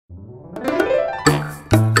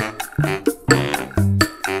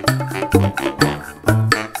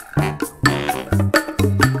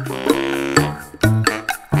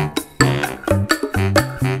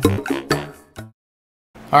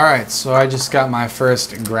Alright, so I just got my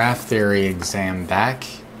first graph theory exam back.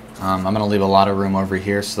 I'm going to leave a lot of room over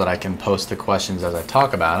here so that I can post the questions as I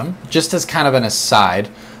talk about them. Just as kind of an aside,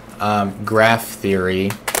 graph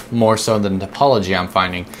theory, more so than topology I'm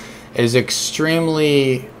finding, is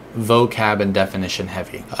extremely vocab and definition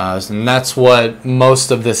heavy. And that's what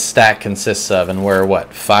most of this stack consists of, and we're,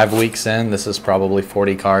 what, 5 weeks in? This is probably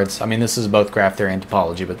 40 cards. I mean, this is both graph theory and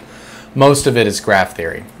topology, but most of it is graph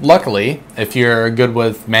theory. Luckily, if you're good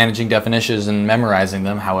with managing definitions and memorizing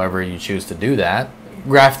them, however you choose to do that,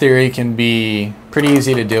 graph theory can be pretty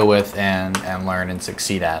easy to deal with and learn and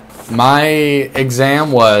succeed at. My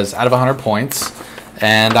exam was out of 100 points,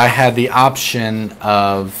 and I had the option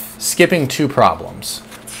of skipping 2 problems,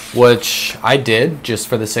 which I did just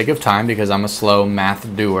for the sake of time because I'm a slow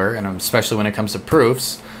math doer, and especially when it comes to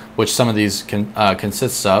proofs, which some of these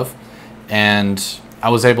consists of, and I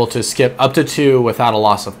was able to skip up to 2 without a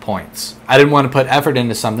loss of points. I didn't want to put effort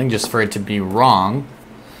into something just for it to be wrong,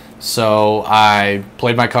 so I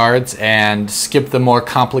played my cards and skipped the more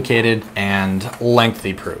complicated and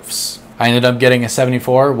lengthy proofs. I ended up getting a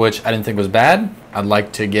 74, which I didn't think was bad. I'd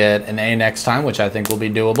like to get an A next time, which I think will be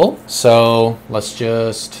doable. So let's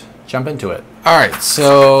just jump into it. All right,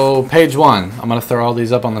 so page 1. I'm gonna throw all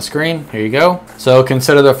these up on the screen. Here you go. So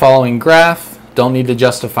consider the following graph. Don't need to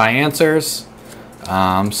justify answers.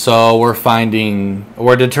 So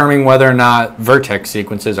we're determining whether or not vertex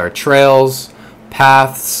sequences are trails,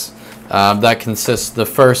 paths. That consists the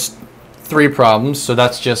first 3 problems, so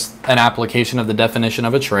that's just an application of the definition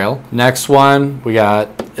of a trail. Next one we got,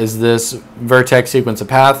 is this vertex sequence a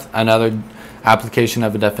path? Another application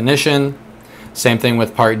of a definition. Same thing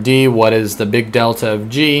with part D, what is the big delta of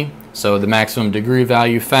G? So the maximum degree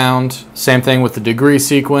value found. Same thing with the degree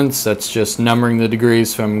sequence, that's just numbering the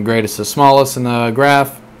degrees from greatest to smallest in the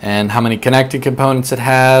graph, and how many connected components it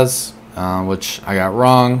has, which I got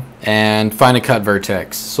wrong, and find a cut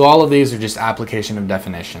vertex. So all of these are just application of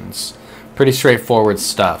definitions. Pretty straightforward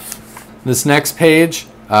stuff. This next page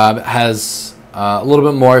has a little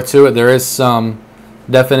bit more to it. There is some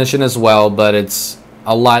definition as well, but it's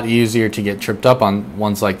a lot easier to get tripped up on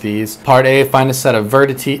ones like these. Part A, find a set of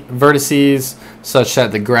vertices such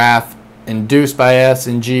that the graph induced by S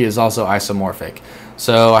and G is also isomorphic.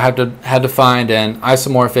 So I had to find an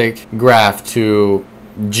isomorphic graph to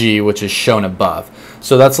G, which is shown above.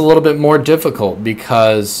 So that's a little bit more difficult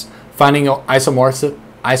because finding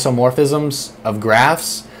isomorphisms of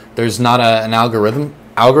graphs, there's not an algorithm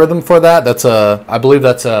for that. I believe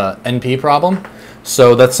that's a NP problem.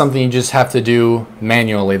 So that's something you just have to do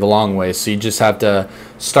manually the long way. So you just have to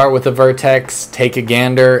start with a vertex, take a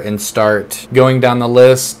gander, and start going down the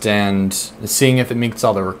list and seeing if it meets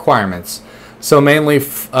all the requirements. So mainly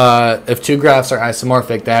if 2 graphs are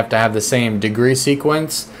isomorphic, they have to have the same degree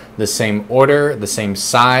sequence, the same order, the same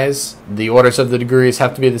size. The orders of the degrees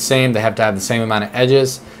have to be the same. They have to have the same amount of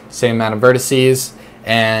edges, same amount of vertices.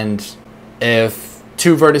 And if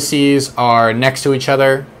 2 vertices are next to each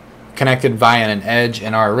other, connected via an edge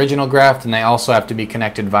in our original graph, then they also have to be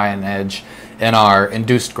connected via an edge in our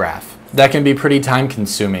induced graph. That can be pretty time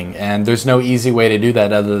consuming, and there's no easy way to do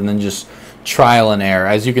that other than just trial and error.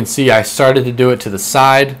 As you can see, I started to do it to the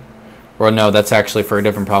side, or no, that's actually for a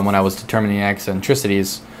different problem when I was determining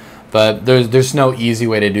eccentricities, but there's no easy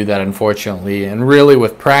way to do that, unfortunately. And really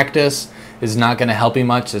with practice is not going to help you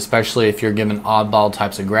much, especially if you're given oddball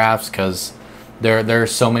types of graphs, because there are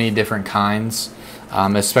so many different kinds.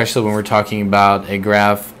 Especially when we're talking about a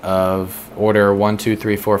graph of order 1, 2,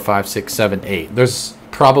 3, 4, 5, 6, 7, 8. There's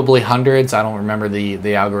probably hundreds. I don't remember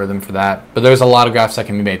the algorithm for that, but there's a lot of graphs that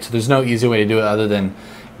can be made. So there's no easy way to do it other than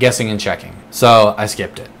guessing and checking. So I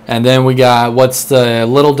skipped it. And then we got what's the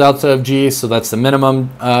little delta of G? So that's the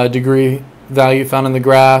minimum degree value found in the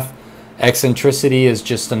graph. Eccentricity is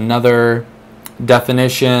just another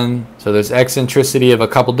definition. So there's eccentricity of a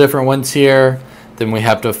couple different ones here. Then we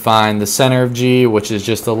have to find the center of G, which is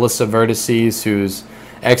just a list of vertices whose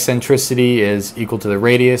eccentricity is equal to the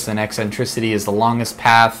radius, and eccentricity is the longest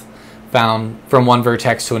path found from one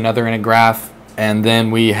vertex to another in a graph. And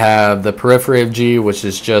then we have the periphery of G, which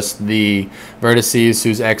is just the vertices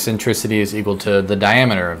whose eccentricity is equal to the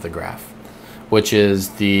diameter of the graph, which is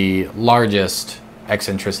the largest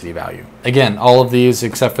eccentricity value. Again, all of these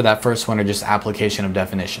except for that first one are just application of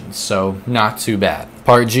definitions, so not too bad.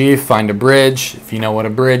 Part G, find a bridge. If you know what a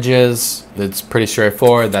bridge is, it's pretty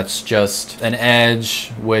straightforward. That's just an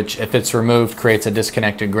edge which, if it's removed, creates a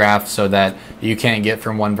disconnected graph so that you can't get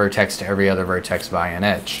from one vertex to every other vertex via an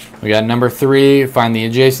edge. We got number 3, find the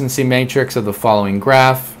adjacency matrix of the following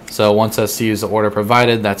graph. So one says to use the order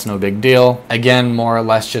provided, that's no big deal. Again, more or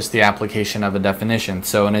less just the application of a definition.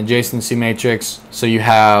 So an adjacency matrix, so you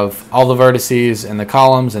have all the vertices in the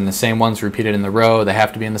columns and the same ones repeated in the row. They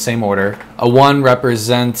have to be in the same order. A 1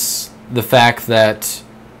 represents the fact that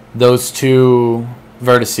those two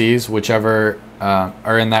vertices, whichever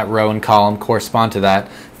are in that row and column, correspond to that.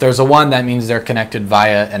 If there's a 1, that means they're connected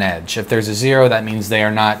via an edge. If there's a 0, that means they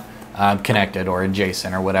are not connected or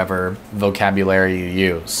adjacent or whatever vocabulary you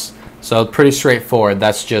use. So pretty straightforward.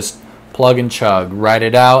 That's just plug and chug. Write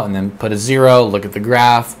it out and then put a 0. Look at the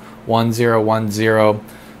graph. 1 0 1 0.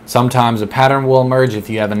 Sometimes a pattern will emerge if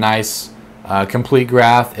you have a nice complete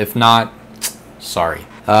graph. If not, sorry.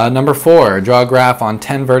 Number 4, draw a graph on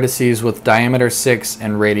 10 vertices with diameter 6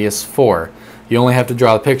 and radius 4. You only have to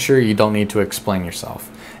draw the picture. You don't need to explain yourself.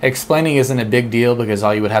 Explaining isn't a big deal because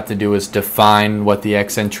all you would have to do is define what the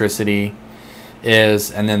eccentricity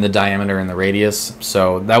is and then the diameter and the radius.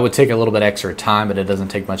 So that would take a little bit extra time, but it doesn't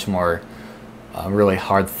take much more really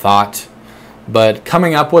hard thought. But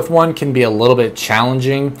coming up with one can be a little bit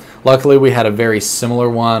challenging. Luckily, we had a very similar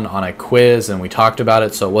one on a quiz and we talked about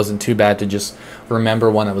it, so it wasn't too bad to just remember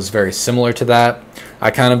one that was very similar to that. I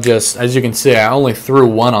kind of just, as you can see, I only threw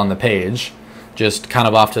one on the page, just kind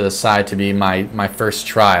of off to the side to be my first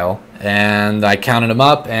trial. And I counted them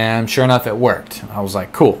up and sure enough it worked. I was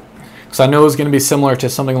like, cool. Because I know it was going to be similar to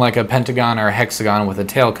something like a pentagon or a hexagon with a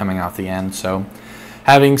tail coming off the end. So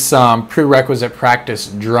having some prerequisite practice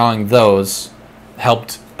drawing those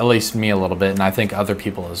helped at least me a little bit, and I think other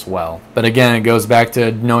people as well. But again, it goes back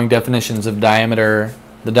to knowing definitions of diameter,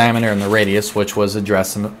 the diameter and the radius, which was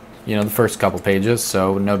addressed in the first couple pages,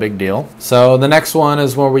 so no big deal. So the next one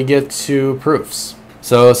is where we get to proofs.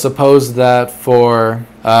 So suppose that for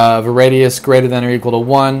a radius greater than or equal to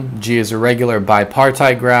 1, G is a regular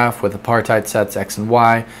bipartite graph with the partite sets x and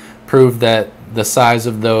y. Prove that the size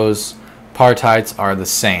of those partites are the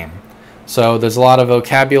same. So there's a lot of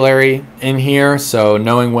vocabulary in here, so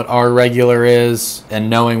knowing what R regular is and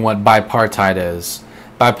knowing what bipartite is.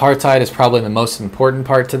 Bipartite is probably the most important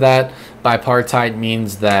part to that. Bipartite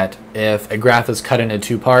means that if a graph is cut into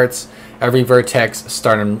two parts, every vertex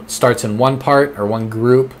starts in one part or one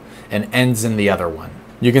group and ends in the other one.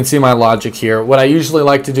 You can see my logic here. What I usually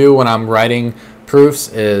like to do when I'm writing proofs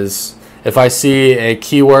is if I see a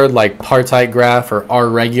keyword like partite graph or R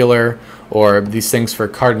regular or these things for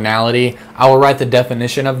cardinality, I will write the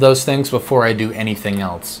definition of those things before I do anything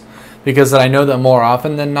else. Because I know that more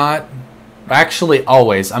often than not, actually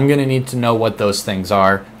always, I'm going to need to know what those things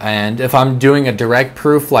are. And if I'm doing a direct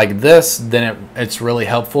proof like this, then it's really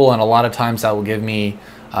helpful, and a lot of times that will give me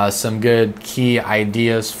some good key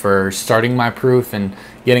ideas for starting my proof and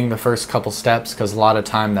getting the first couple steps, because a lot of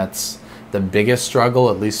time that's the biggest struggle,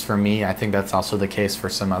 at least for me. I think that's also the case for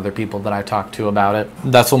some other people that I talk to about it.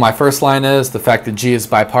 That's what my first line is. The fact that G is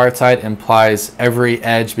bipartite implies every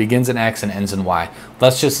edge begins in X and ends in Y.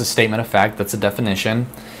 That's just a statement of fact. That's a definition.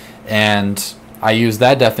 And I use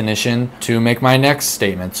that definition to make my next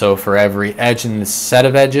statement. So for every edge in this set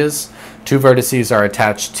of edges, two vertices are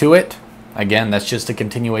attached to it. Again, that's just a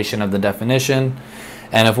continuation of the definition.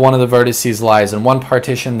 And if one of the vertices lies in one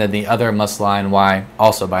partition, then the other must lie in Y,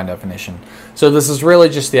 also by definition. So this is really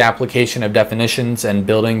just the application of definitions and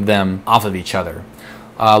building them off of each other.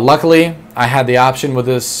 Luckily, I had the option with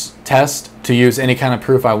this test to use any kind of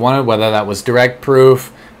proof I wanted, whether that was direct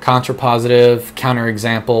proof, contrapositive,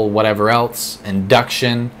 counterexample, whatever else,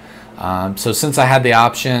 induction. So since I had the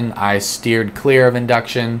option, I steered clear of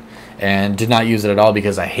induction and did not use it at all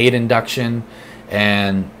because I hate induction.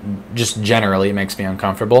 And just generally it makes me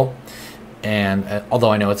uncomfortable, and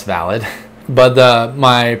although I know it's valid. But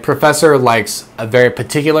my professor likes a very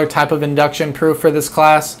particular type of induction proof for this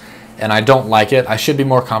class, and I don't like it. I should be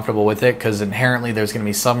more comfortable with it because inherently there's going to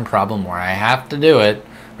be some problem where I have to do it,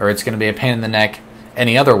 or it's going to be a pain in the neck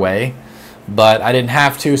any other way. But I didn't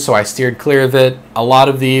have to, so I steered clear of it. A lot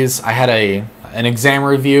of these I had an exam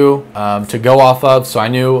review to go off of, so I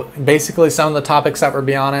knew basically some of the topics that would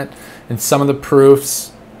be on it. And some of the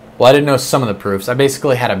proofs, well, I didn't know some of the proofs. I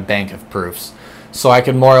basically had a bank of proofs. So I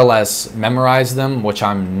could more or less memorize them, which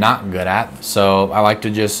I'm not good at. So I like to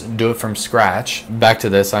just do it from scratch. Back to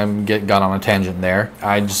this, I got on a tangent there.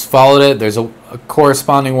 I just followed it. There's a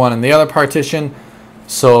corresponding one in the other partition.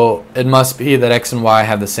 So it must be that X and Y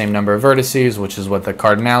have the same number of vertices, which is what the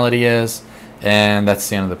cardinality is. And that's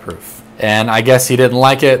the end of the proof. And I guess he didn't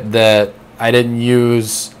like it that I didn't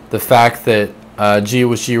use the fact that G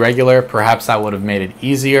was G regular. Perhaps that would have made it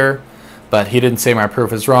easier, but he didn't say my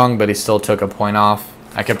proof is wrong, but he still took a point off.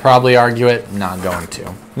 I could probably argue it, not going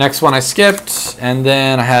to. Next one I skipped, and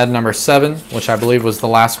then I had number 7, which I believe was the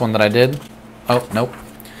last one that I did. Oh, nope.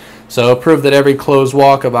 So prove that every closed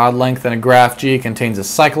walk of odd length in a graph G contains a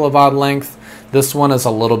cycle of odd length. This one is a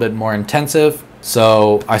little bit more intensive.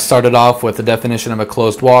 So I started off with the definition of a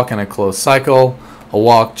closed walk and a closed cycle. A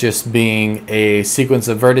walk just being a sequence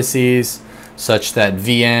of vertices such that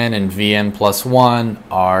Vn and Vn plus 1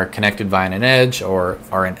 are connected by an edge or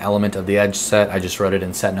are an element of the edge set. I just wrote it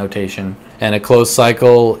in set notation. And a closed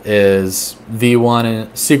cycle is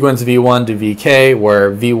V1 sequence V1 to Vk, where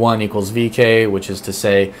V1 equals Vk, which is to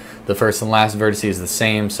say the first and last vertex is the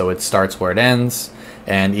same, so it starts where it ends.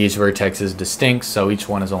 And each vertex is distinct, so each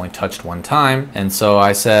one is only touched one time. And so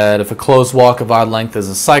I said if a closed walk of odd length is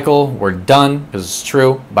a cycle, we're done, because it's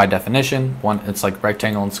true by definition. It's like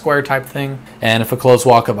rectangle and square type thing. And if a closed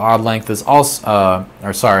walk of odd length is also,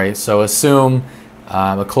 so assume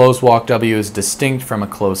a closed walk W is distinct from a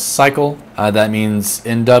closed cycle. That means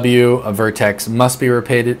in W, a vertex must be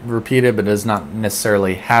repeated, but does not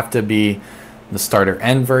necessarily have to be the start or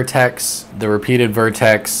end vertex. The repeated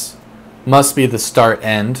vertex must be the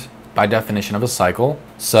start-end by definition of a cycle.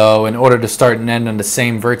 So in order to start and end on the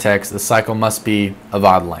same vertex, the cycle must be of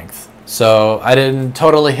odd length. So I didn't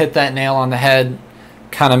totally hit that nail on the head,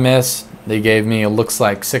 kind of missed. They gave me, it looks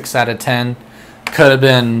like 6 out of 10. Could have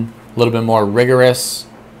been a little bit more rigorous,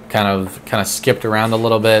 kind of skipped around a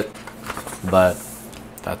little bit, but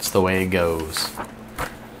that's the way it goes.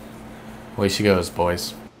 Way she goes,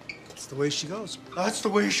 boys. That's the way she goes. That's the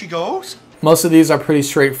way she goes? Most of these are pretty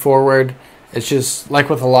straightforward. It's just like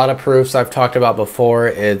with a lot of proofs I've talked about before,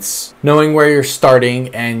 it's knowing where you're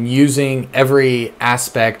starting and using every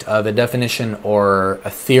aspect of a definition or a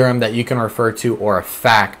theorem that you can refer to or a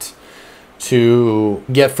fact to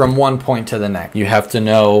get from one point to the next. You have to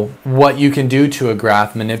know what you can do to a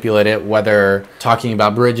graph, manipulate it, whether talking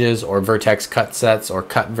about bridges or vertex cut sets or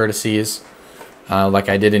cut vertices, like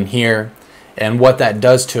I did in here, and what that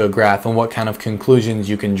does to a graph and what kind of conclusions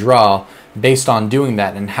you can draw based on doing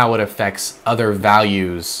that and how it affects other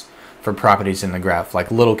values for properties in the graph,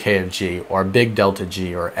 like little k of g or big delta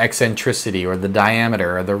g or eccentricity or the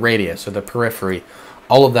diameter or the radius or the periphery,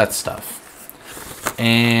 all of that stuff.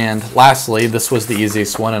 And lastly, this was the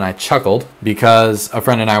easiest one, and I chuckled because a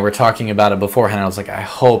friend and I were talking about it beforehand. I was like, I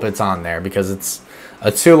hope it's on there because it's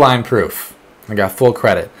a 2-line proof. I got full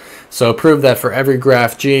credit. So prove that for every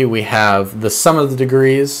graph G, we have the sum of the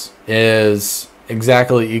degrees is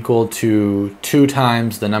exactly equal to 2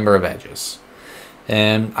 times the number of edges.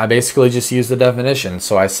 And I basically just used the definition.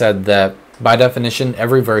 So I said that by definition,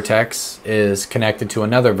 every vertex is connected to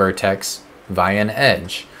another vertex via an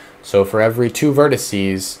edge. So for every 2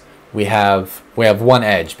 vertices, we have 1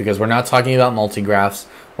 edge, because we're not talking about multigraphs,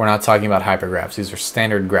 we're not talking about hypergraphs. These are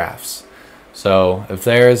standard graphs. So if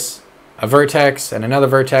there's a vertex and another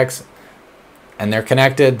vertex and they're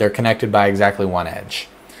connected by exactly 1 edge.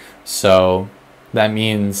 So that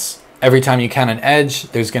means every time you count an edge,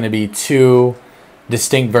 there's going to be 2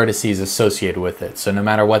 distinct vertices associated with it. So no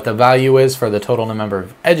matter what the value is for the total number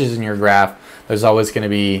of edges in your graph, there's always going to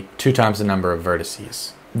be 2 times the number of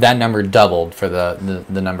vertices. That number doubled for the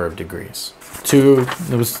number of degrees.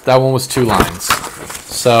 That one was 2 lines.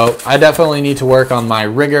 So I definitely need to work on my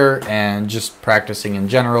rigor and just practicing in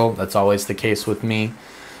general. That's always the case with me.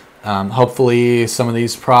 Hopefully some of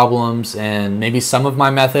these problems and maybe some of my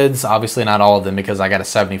methods, obviously not all of them because I got a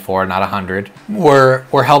 74, not 100, were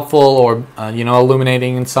helpful or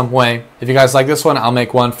illuminating in some way. If you guys like this one, I'll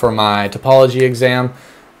make one for my topology exam.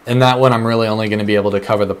 In that one, I'm really only going to be able to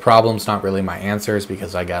cover the problems, not really my answers,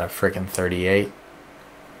 because I got a frickin' 38.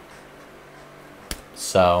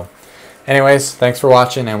 So, anyways, thanks for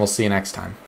watching, and we'll see you next time.